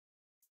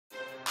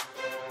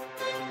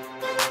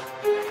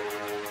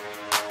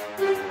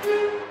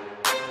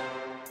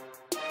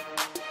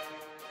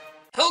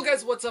Hello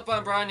guys, what's up?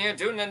 I'm Brian here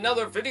doing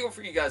another video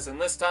for you guys,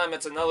 and this time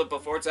it's another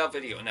Before It's Out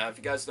video. Now if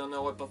you guys don't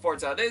know what Before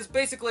It's Out is,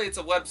 basically it's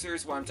a web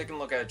series where I'm taking a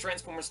look at a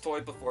Transformers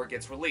toy before it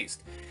gets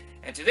released.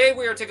 And today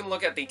we are taking a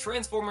look at the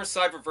Transformers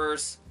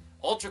Cyberverse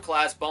Ultra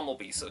Class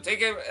Bumblebee, so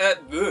take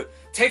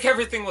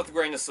everything with a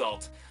grain of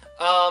salt.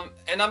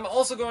 And I'm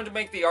also going to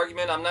make the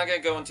argument, I'm not going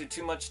to go into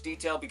too much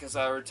detail because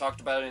I already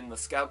talked about it in the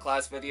Scout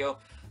Class video.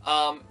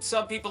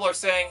 Some people are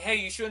saying, hey,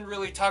 you shouldn't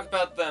really talk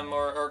about them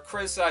or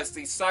criticize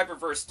these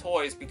Cyberverse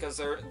toys because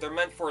they're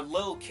meant for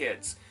little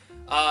kids.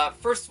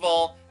 First of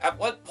all, at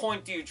what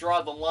point do you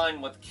draw the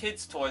line with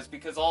kids' toys?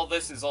 Because all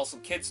this is also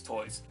kids'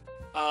 toys.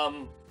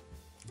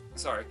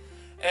 Sorry.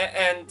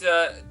 And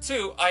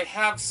two, I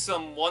have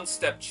some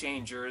one-step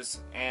changers,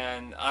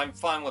 and I'm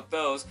fine with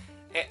those.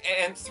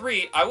 And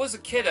three, I was a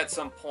kid at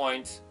some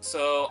point,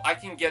 so I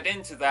can get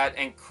into that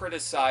and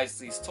criticize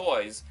these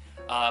toys,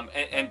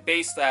 and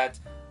base that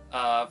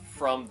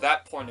from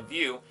that point of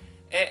view.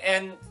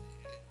 And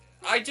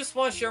I just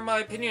want to share my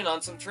opinion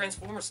on some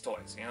Transformers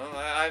toys. You know,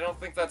 I don't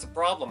think that's a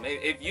problem.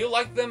 If you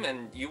like them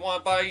and you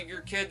want to buy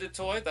your kid a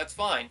toy, that's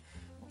fine.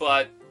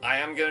 But I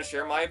am going to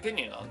share my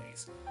opinion on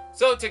these.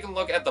 So, taking a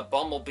look at the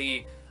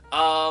Bumblebee,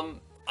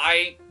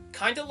 I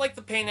kind of like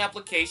the paint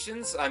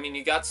applications. I mean,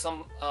 you got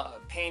some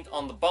paint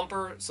on the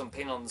bumper, some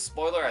paint on the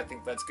spoiler. I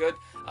think that's good.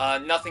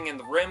 Nothing in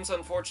the rims,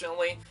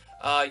 unfortunately.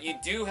 You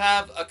do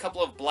have a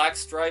couple of black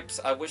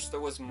stripes. I wish there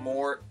was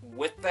more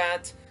with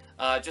that,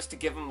 just to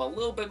give them a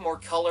little bit more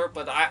color.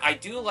 But I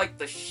do like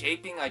the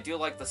shaping. I do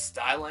like the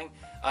styling.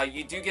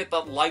 You do get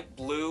the light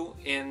blue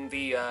in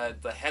the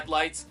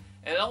headlights.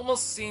 And it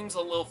almost seems a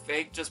little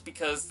fake just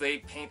because they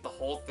paint the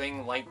whole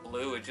thing light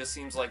blue. It just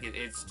seems like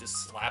it's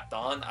just slapped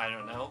on. I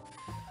don't know.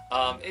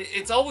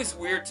 It's always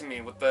weird to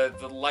me with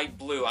the light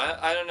blue.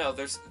 I don't know.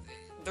 There's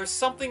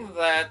something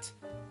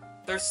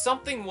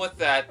with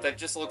that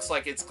just looks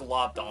like it's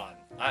globbed on.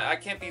 I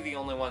can't be the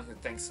only one who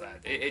thinks that.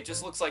 It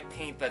just looks like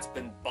paint that's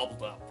been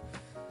bubbled up.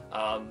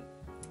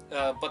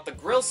 But the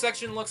grill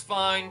section looks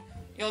fine.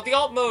 You know, the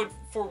alt mode,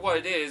 for what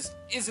it is,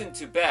 isn't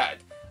too bad.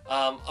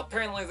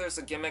 Apparently there's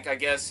a gimmick. I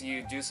guess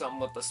you do something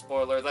with the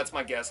spoiler. That's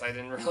my guess. I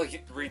didn't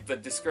really read the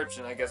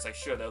description. I guess I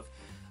should have.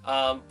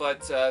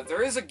 But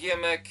there is a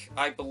gimmick,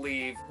 I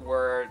believe,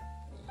 where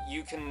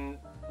you can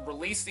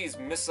release these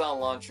missile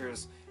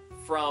launchers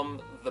from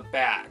the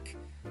back.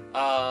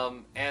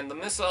 And the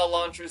missile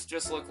launchers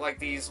just look like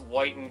these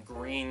white and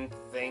green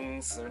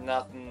things. They're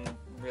nothing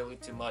really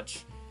too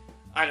much.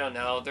 I don't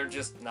know. They're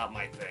just not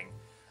my thing.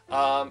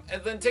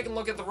 And then taking a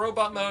look at the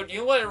robot mode, you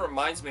know what it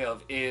reminds me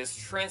of is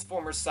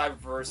Transformers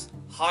Cyberverse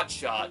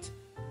Hotshot,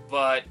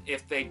 but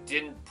if they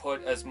didn't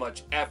put as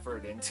much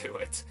effort into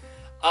it.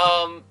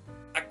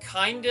 I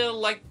kinda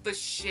like the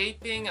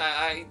shaping.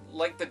 I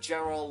like the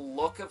general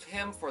look of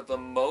him for the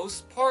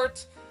most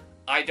part.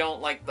 I don't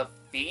like the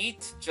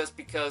feet, just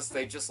because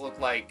they just look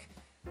like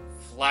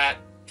flat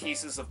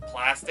pieces of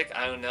plastic.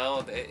 I don't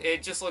know.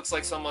 It just looks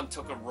like someone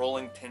took a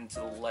rolling pin to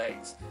the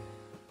legs.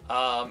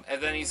 And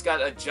then he's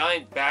got a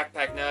giant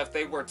backpack. Now, if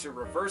they were to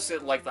reverse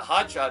it like the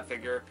Hotshot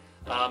figure,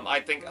 I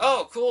think,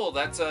 oh, cool,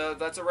 that's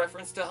a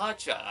reference to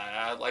Hotshot.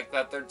 I like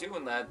that they're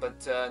doing that,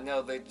 but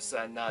no, they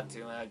decided not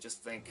to, and I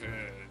just think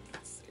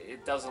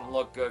it doesn't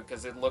look good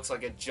because it looks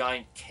like a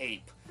giant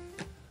cape.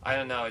 I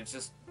don't know,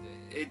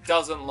 it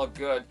doesn't look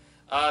good.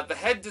 The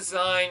head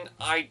design,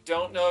 I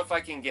don't know if I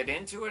can get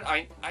into it.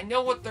 I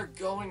know what they're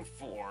going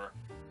for,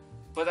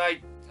 but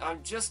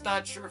I'm just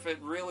not sure if it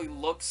really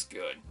looks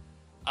good.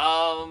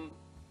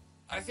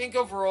 I think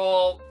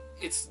overall,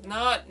 it's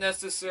not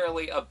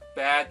necessarily a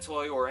bad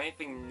toy or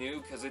anything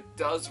new, because it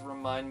does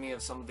remind me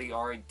of some of the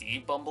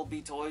R.I.D.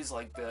 Bumblebee toys,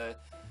 like the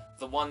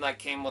one that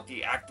came with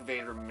the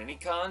Activator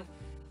Minicon,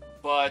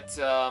 but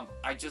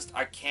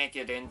I can't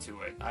get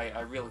into it.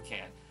 I really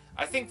can't.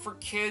 I think for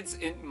kids,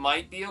 it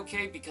might be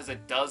okay, because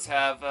it does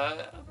have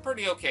a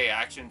pretty okay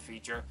action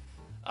feature.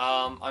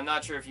 I'm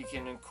not sure if you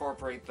can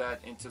incorporate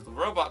that into the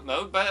robot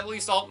mode, but at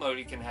least alt mode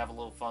you can have a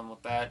little fun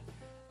with that.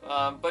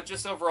 But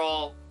just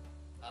overall,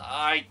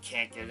 I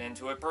can't get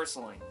into it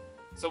personally.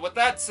 So with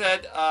that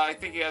said, I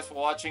thank you guys for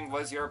watching.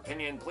 What is your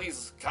opinion?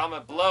 Please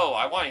comment below.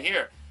 I want to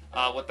hear.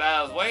 With that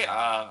out of the way,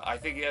 I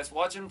thank you guys for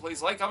watching.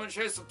 Please like, comment,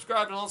 share,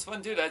 subscribe, and all those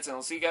fun dudettes, and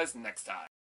I'll see you guys next time.